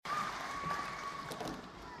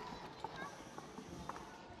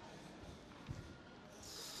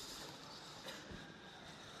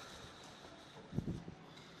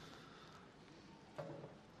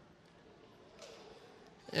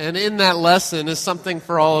And in that lesson is something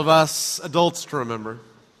for all of us adults to remember.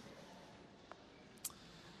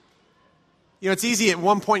 You know, it's easy at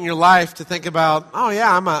one point in your life to think about, oh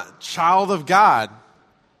yeah, I'm a child of God.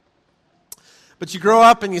 But you grow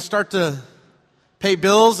up and you start to pay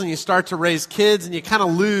bills and you start to raise kids and you kind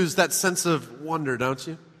of lose that sense of wonder, don't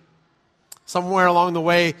you? Somewhere along the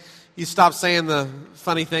way, you stop saying the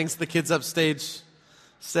funny things the kids upstage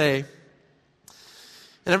say.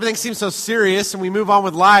 And everything seems so serious, and we move on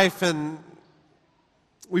with life, and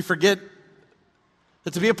we forget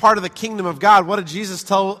that to be a part of the kingdom of God, what did Jesus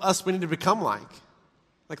tell us we need to become like?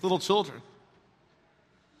 Like little children.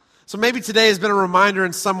 So maybe today has been a reminder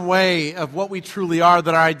in some way of what we truly are,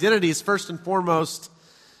 that our identity is first and foremost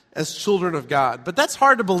as children of God. But that's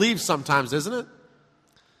hard to believe sometimes, isn't it?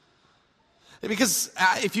 Because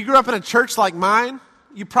if you grew up in a church like mine,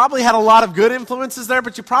 you probably had a lot of good influences there,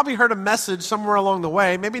 but you probably heard a message somewhere along the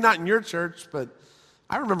way, maybe not in your church, but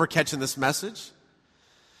I remember catching this message,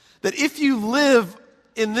 that if you live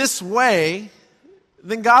in this way,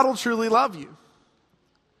 then God will truly love you.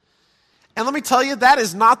 And let me tell you, that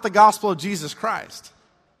is not the gospel of Jesus Christ.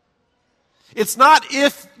 It's not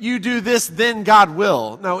if you do this, then God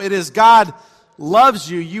will. No, it is God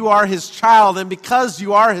loves you, you are His child, and because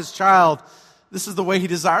you are His child, this is the way He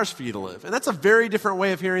desires for you to live. And that's a very different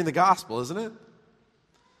way of hearing the gospel, isn't it?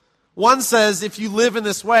 One says if you live in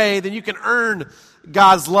this way, then you can earn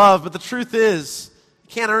God's love. But the truth is, you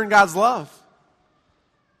can't earn God's love.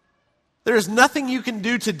 There is nothing you can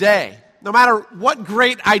do today, no matter what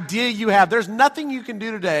great idea you have, there's nothing you can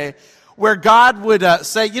do today where God would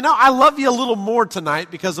say, you know, I love you a little more tonight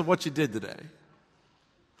because of what you did today.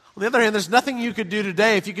 On the other hand, there's nothing you could do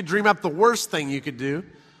today if you could dream up the worst thing you could do,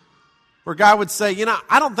 where God would say, you know,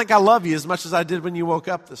 I don't think I love you as much as I did when you woke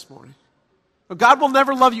up this morning. But God will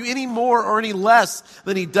never love you any more or any less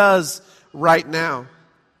than He does right now.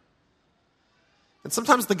 And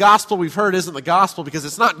sometimes the gospel we've heard isn't the gospel because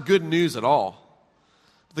it's not good news at all.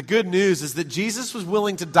 The good news is that Jesus was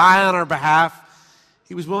willing to die on our behalf.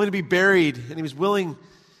 He was willing to be buried, and He was willing,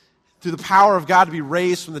 through the power of God, to be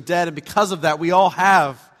raised from the dead. And because of that, we all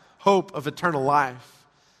have hope of eternal life.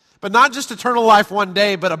 But not just eternal life one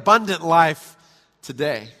day, but abundant life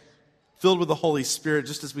today, filled with the Holy Spirit,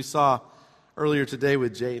 just as we saw earlier today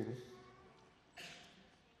with Jaden.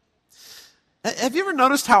 Have you ever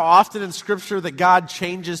noticed how often in Scripture that God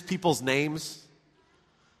changes people's names?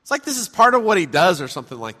 It's like this is part of what He does or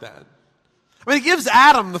something like that. I mean, He gives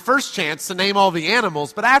Adam the first chance to name all the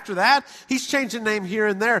animals, but after that, He's changing name here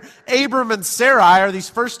and there. Abram and Sarai are these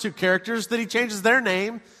first two characters that He changes their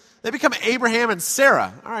name. They become Abraham and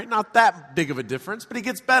Sarah. All right, not that big of a difference, but He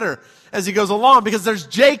gets better as He goes along because there's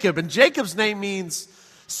Jacob, and Jacob's name means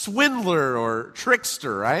swindler or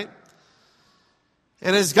trickster, right?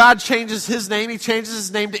 And as God changes His name, He changes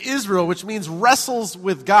His name to Israel, which means wrestles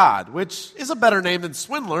with God, which is a better name than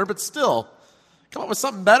swindler, but still, come up with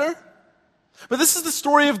something better? But this is the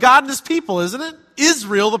story of God and His people, isn't it?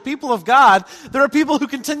 Israel, the people of God, there are people who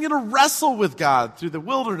continue to wrestle with God through the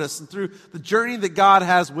wilderness and through the journey that God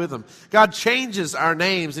has with them. God changes our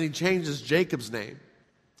names, and He changes Jacob's name.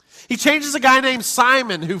 He changes a guy named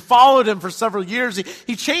Simon who followed Him for several years.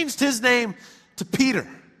 He changed his name to Peter,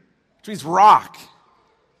 which means rock.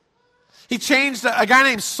 He changed a guy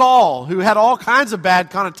named Saul, who had all kinds of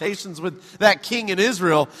bad connotations with that king in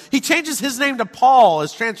Israel. He changes his name to Paul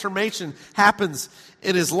as transformation happens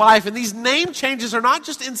in his life. And these name changes are not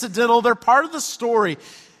just incidental, they're part of the story.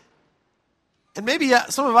 And maybe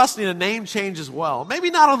some of us need a name change as well. Maybe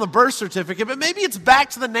not on the birth certificate, but maybe it's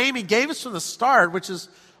back to the name He gave us from the start, which is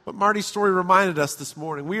what Marty's story reminded us this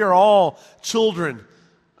morning. We are all children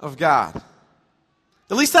of God.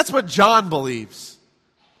 At least that's what John believes.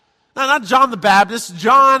 No, not John the Baptist,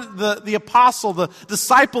 John the apostle, the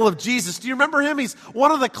disciple of Jesus. Do you remember him? He's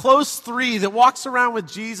one of the close three that walks around with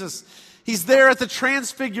Jesus. He's there at the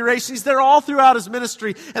transfiguration. He's there all throughout His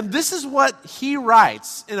ministry. And this is what he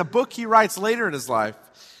writes in a book he writes later in his life.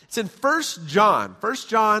 It's in 1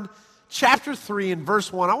 John chapter 3 and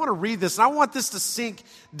verse 1. I want to read this, and I want this to sink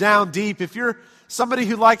down deep. If you're somebody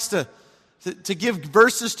who likes to give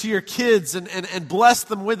verses to your kids and bless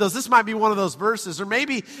them with those, this might be one of those verses. Or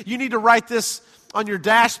maybe you need to write this on your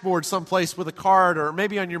dashboard someplace with a card, or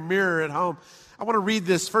maybe on your mirror at home. I want to read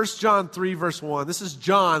this, 1 John 3, verse 1. This is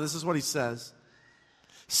John. This is what he says.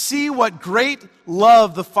 See what great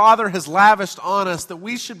love the Father has lavished on us, that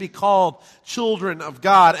we should be called children of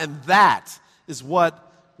God, and that is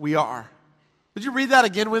what we are. Would you read that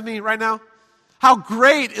again with me right now? How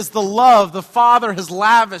great is the love the Father has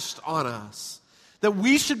lavished on us, that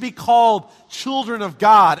we should be called children of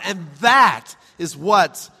God, and that is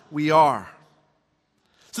what we are.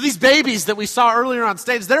 So these babies that we saw earlier on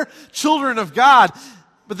stage, they're children of God.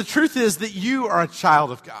 But the truth is that you are a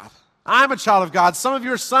child of God. I'm a child of God. Some of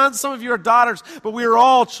you are sons, some of you are daughters, but we are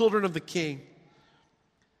all children of the King.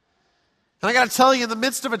 And I got to tell you, in the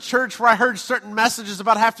midst of a church where I heard certain messages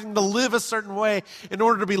about having to live a certain way in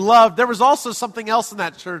order to be loved, there was also something else in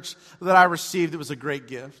that church that I received that was a great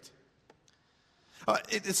gift.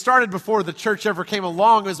 It started before the church ever came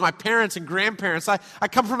along. It was my parents and grandparents. I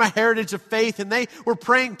come from a heritage of faith, and they were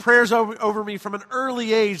praying prayers over me from an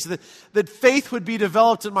early age that faith would be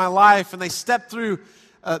developed in my life, and they stepped through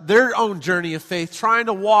their own journey of faith, trying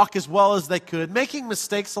to walk as well as they could, making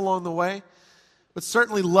mistakes along the way, but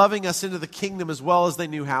certainly loving us into the kingdom as well as they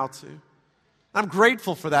knew how to. I'm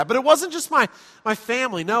grateful for that. But it wasn't just my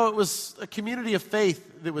family. No, it was a community of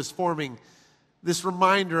faith that was forming this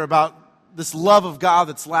reminder about this love of God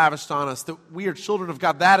that's lavished on us, that we are children of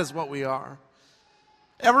God. That is what we are.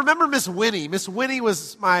 I remember Miss Winnie. Miss Winnie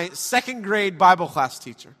was my second grade Bible class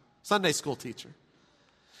teacher, Sunday school teacher.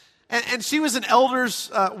 And she was an elder's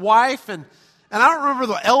wife, and I don't remember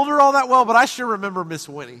the elder all that well, but I sure remember Miss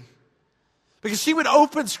Winnie. Because she would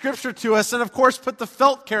open Scripture to us and, of course, put the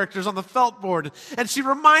felt characters on the felt board. And she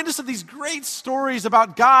reminded us of these great stories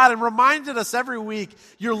about God and reminded us every week,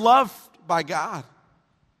 you're loved by God.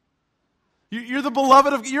 You're the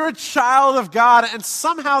beloved of, you're a child of God. And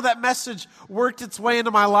somehow that message worked its way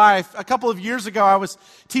into my life. A couple of years ago, I was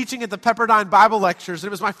teaching at the Pepperdine Bible Lectures.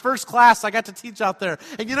 It was my first class I got to teach out there.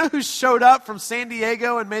 And you know who showed up from San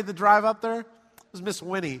Diego and made the drive up there? It was Miss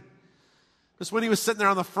Winnie. Miss Winnie was sitting there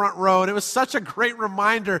on the front row, and it was such a great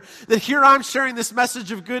reminder that here I'm sharing this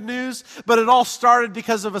message of good news, but it all started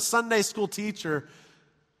because of a Sunday school teacher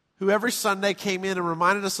who every Sunday came in and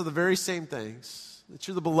reminded us of the very same things, that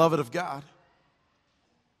you're the beloved of God.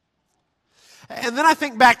 And then I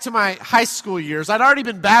think back to my high school years. I'd already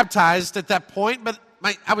been baptized at that point, but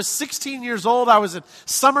I was 16 years old. I was at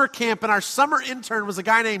summer camp, and our summer intern was a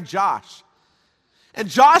guy named Josh. And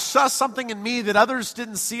Josh saw something in me that others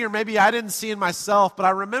didn't see, or maybe I didn't see in myself. But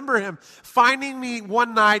I remember him finding me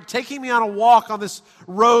one night, taking me on a walk on this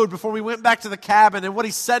road before we went back to the cabin. And what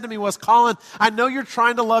he said to me was, Colin, I know you're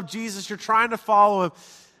trying to love Jesus, you're trying to follow him,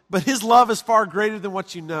 but his love is far greater than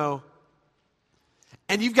what you know.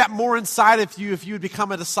 And you've got more inside of you if you would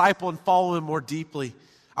become a disciple and follow him more deeply.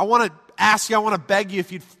 I want to ask you, I want to beg you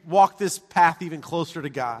if you'd walk this path even closer to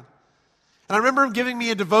God. And I remember him giving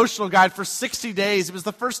me a devotional guide for 60 days. It was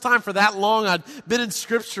the first time for that long I'd been in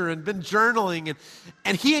Scripture and been journaling.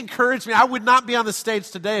 And he encouraged me. I would not be on the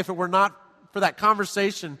stage today if it were not for that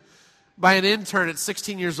conversation by an intern at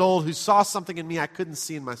 16 years old who saw something in me I couldn't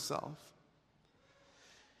see in myself.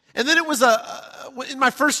 And then it was in my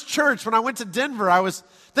first church when I went to Denver, I was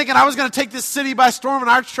thinking I was going to take this city by storm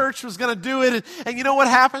and our church was going to do it. And you know what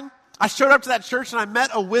happened? I showed up to that church and I met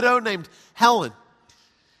a widow named Helen.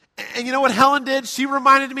 And you know what Helen did? She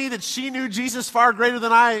reminded me that she knew Jesus far greater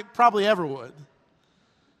than I probably ever would.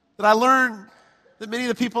 That I learned that many of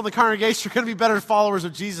the people in the congregation are going to be better followers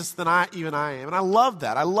of Jesus than I am. And I love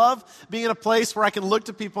that. I love being in a place where I can look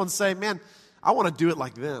to people and say, man, I want to do it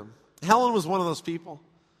like them. Helen was one of those people.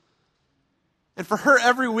 And for her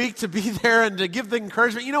every week to be there and to give the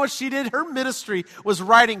encouragement, you know what she did? Her ministry was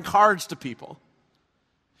writing cards to people.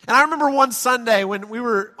 And I remember one Sunday when we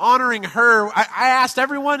were honoring her, I asked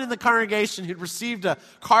everyone in the congregation who'd received a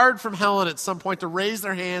card from Helen at some point to raise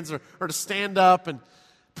their hands or to stand up. And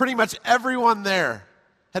pretty much everyone there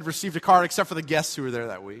had received a card except for the guests who were there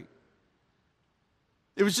that week.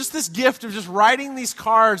 It was just this gift of just writing these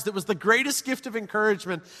cards that was the greatest gift of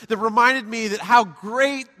encouragement that reminded me that how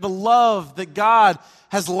great the love that God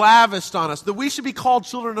has lavished on us, that we should be called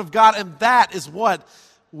children of God, and that is what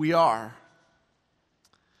we are.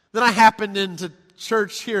 Then I happened into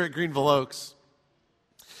church here at Greenville Oaks.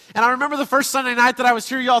 And I remember the first Sunday night that I was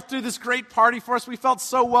here, y'all threw this great party for us. We felt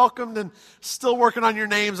so welcomed, and still working on your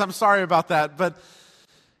names. I'm sorry about that. But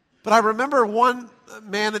I remember one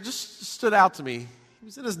man that just stood out to me. He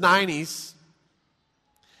was in his 90s.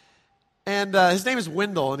 And his name is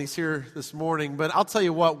Wendell, and he's here this morning. But I'll tell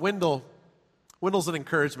you what, Wendell's an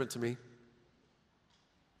encouragement to me.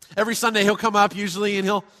 Every Sunday he'll come up usually, and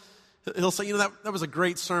he'll say, you know, that was a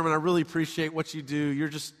great sermon. I really appreciate what you do.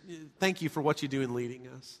 Thank you for what you do in leading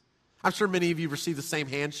us. I'm sure many of you receive the same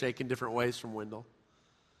handshake in different ways from Wendell.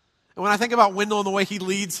 And when I think about Wendell and the way he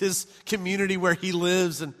leads his community where he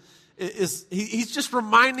lives, and he's just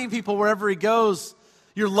reminding people wherever he goes,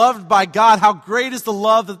 you're loved by God. How great is the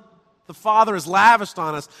love that the Father has lavished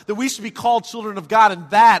on us, that we should be called children of God, and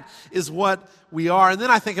that is what we are. And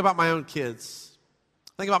then I think about my own kids.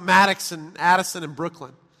 I think about Maddox and Addison and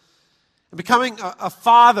Brooklyn. and becoming a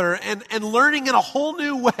father and learning in a whole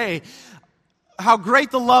new way how great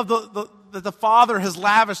the love that the Father has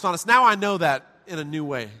lavished on us. Now I know that in a new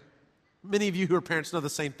way. Many of you who are parents know the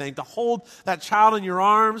same thing. To hold that child in your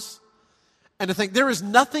arms and to think there is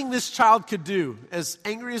nothing this child could do, as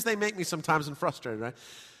angry as they make me sometimes and frustrated, right?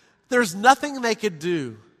 There's nothing they could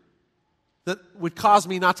do that would cause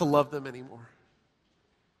me not to love them anymore.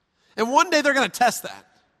 And one day they're going to test that,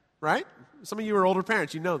 right? Some of you are older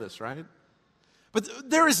parents, you know this, right? But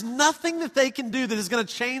there is nothing that they can do that is going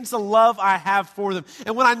to change the love I have for them.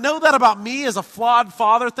 And when I know that about me as a flawed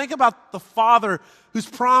father, think about the Father who's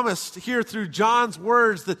promised here through John's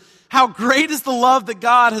words that how great is the love that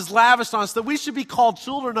God has lavished on us, that we should be called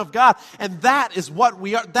children of God. And that is what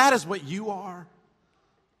we are. That is what you are,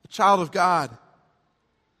 a child of God.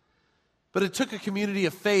 But it took a community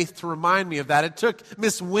of faith to remind me of that. It took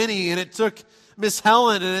Miss Winnie, and it took Miss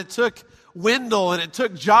Helen, and it took Wendell, and it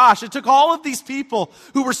took Josh. It took all of these people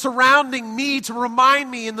who were surrounding me to remind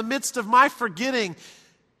me in the midst of my forgetting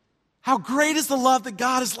how great is the love that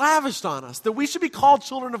God has lavished on us, that we should be called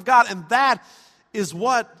children of God, and that is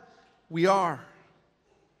what we are.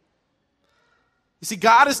 You see,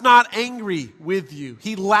 God is not angry with you.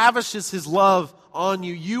 He lavishes His love on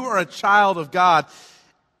you. You are a child of God.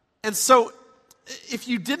 And so, if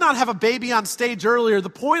you did not have a baby on stage earlier, the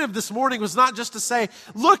point of this morning was not just to say,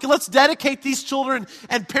 look, let's dedicate these children,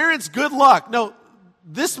 and parents, good luck. No,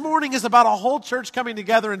 this morning is about a whole church coming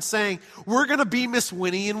together and saying, we're going to be Miss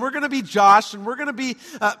Winnie, and we're going to be Josh, and we're going to be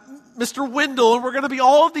Mr. Wendell, and we're going to be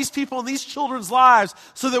all of these people in these children's lives,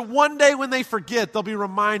 so that one day when they forget, they'll be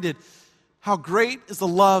reminded how great is the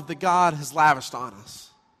love that God has lavished on us.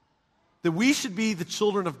 That we should be the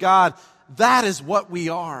children of God. That is what we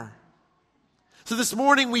are. So this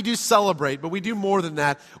morning we do celebrate, but we do more than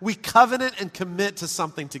that. We covenant and commit to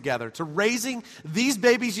something together, to raising these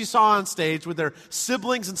babies you saw on stage with their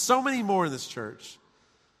siblings and so many more in this church,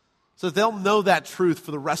 so that they'll know that truth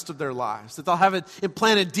for the rest of their lives, that they'll have it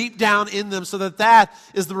implanted deep down in them, so that that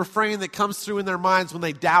is the refrain that comes through in their minds when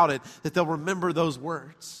they doubt it, that they'll remember those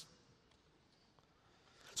words.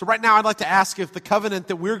 So right now I'd like to ask if the covenant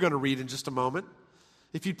that we're going to read in just a moment,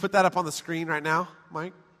 if you'd put that up on the screen right now,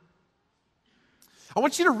 Mike. I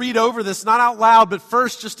want you to read over this, not out loud, but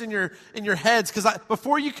first just in your heads, because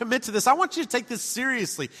before you commit to this, I want you to take this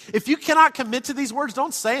seriously. If you cannot commit to these words,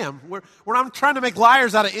 don't say them. We're not trying to make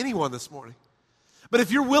liars out of anyone this morning. But if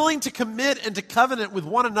you're willing to commit and to covenant with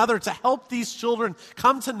one another to help these children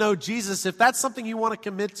come to know Jesus, if that's something you want to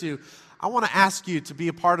commit to, I want to ask you to be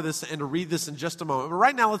a part of this and to read this in just a moment. But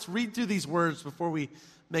right now, let's read through these words before we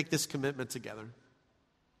make this commitment together.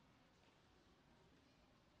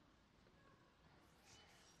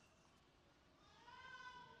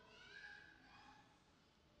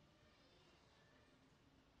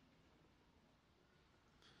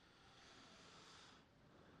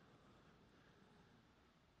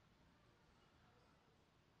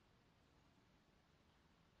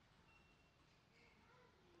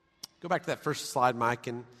 Go back to that first slide, Mike,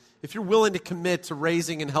 and if you're willing to commit to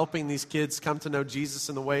raising and helping these kids come to know Jesus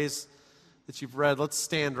in the ways that you've read, let's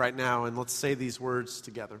stand right now and let's say these words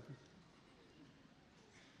together.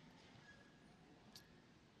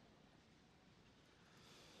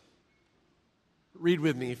 Read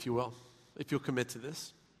with me, if you will, if you'll commit to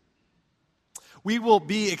this. We will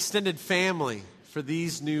be extended family for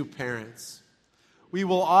these new parents. We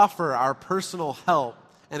will offer our personal help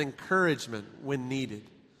and encouragement when needed.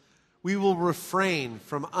 We will refrain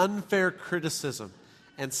from unfair criticism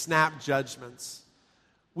and snap judgments.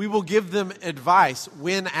 We will give them advice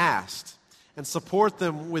when asked and support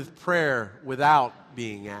them with prayer without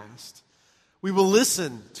being asked. We will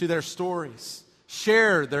listen to their stories,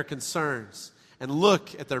 share their concerns, and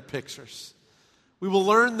look at their pictures. We will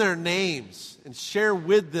learn their names and share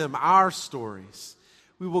with them our stories.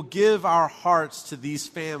 We will give our hearts to these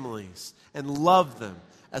families and love them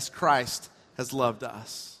as Christ has loved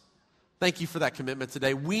us. Thank you for that commitment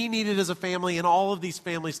today. We need it as a family, and all of these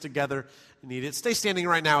families together need it. Stay standing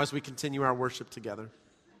right now as we continue our worship together.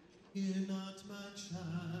 It's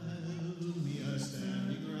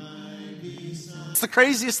the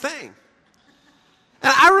craziest thing.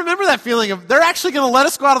 And I remember that feeling of, they're actually going to let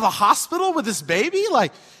us go out of the hospital with this baby?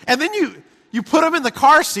 And then you put them in the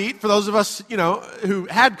car seat, for those of us, who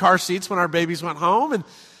had car seats when our babies went home, and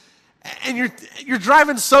you're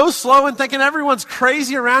driving so slow and thinking everyone's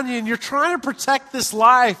crazy around you, and you're trying to protect this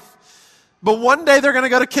life. But one day they're going to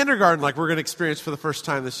go to kindergarten like we're going to experience for the first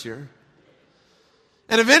time this year.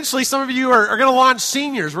 And eventually some of you are going to launch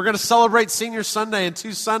seniors. We're going to celebrate Senior Sunday in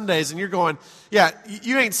 2 Sundays. And you're going, yeah,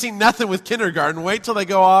 you ain't seen nothing with kindergarten. Wait till they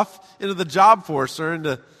go off into the job force or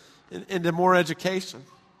into into more education.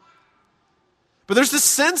 But there's this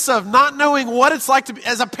sense of not knowing what it's like to be.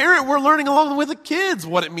 As a parent, we're learning along with the kids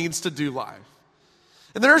what it means to do life.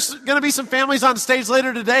 And there's going to be some families on stage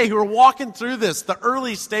later today who are walking through this, the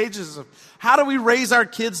early stages of how do we raise our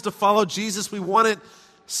kids to follow Jesus? We want it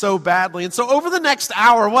so badly. And so over the next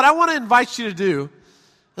hour, what I want to invite you to do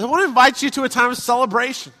is I want to invite you to a time of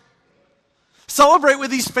celebration. Celebrate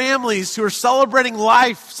with these families who are celebrating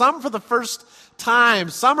life, some for the first time.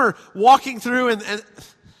 Some are walking through and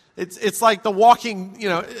it's like the walking,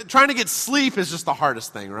 trying to get sleep is just the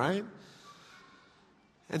hardest thing, right?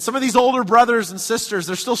 And some of these older brothers and sisters,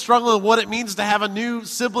 they're still struggling with what it means to have a new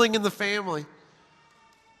sibling in the family.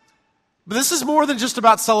 But this is more than just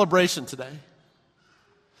about celebration today.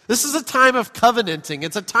 This is a time of covenanting.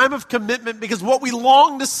 It's a time of commitment because what we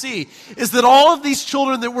long to see is that all of these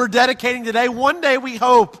children that we're dedicating today, one day we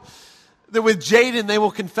hope that with Jaden they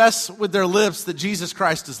will confess with their lips that Jesus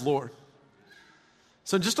Christ is Lord.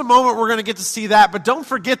 So in just a moment, we're going to get to see that. But don't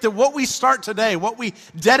forget that what we start today, what we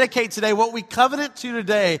dedicate today, what we covenant to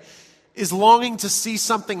today is longing to see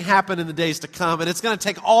something happen in the days to come. And it's going to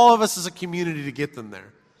take all of us as a community to get them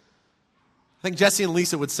there. I think Jesse and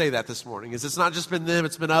Lisa would say that this morning, is it's not just been them,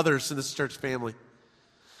 it's been others in this church family.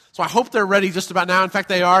 So I hope they're ready just about now. In fact,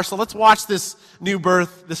 they are. So let's watch this new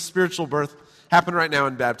birth, this spiritual birth, happen right now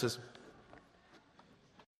in baptism.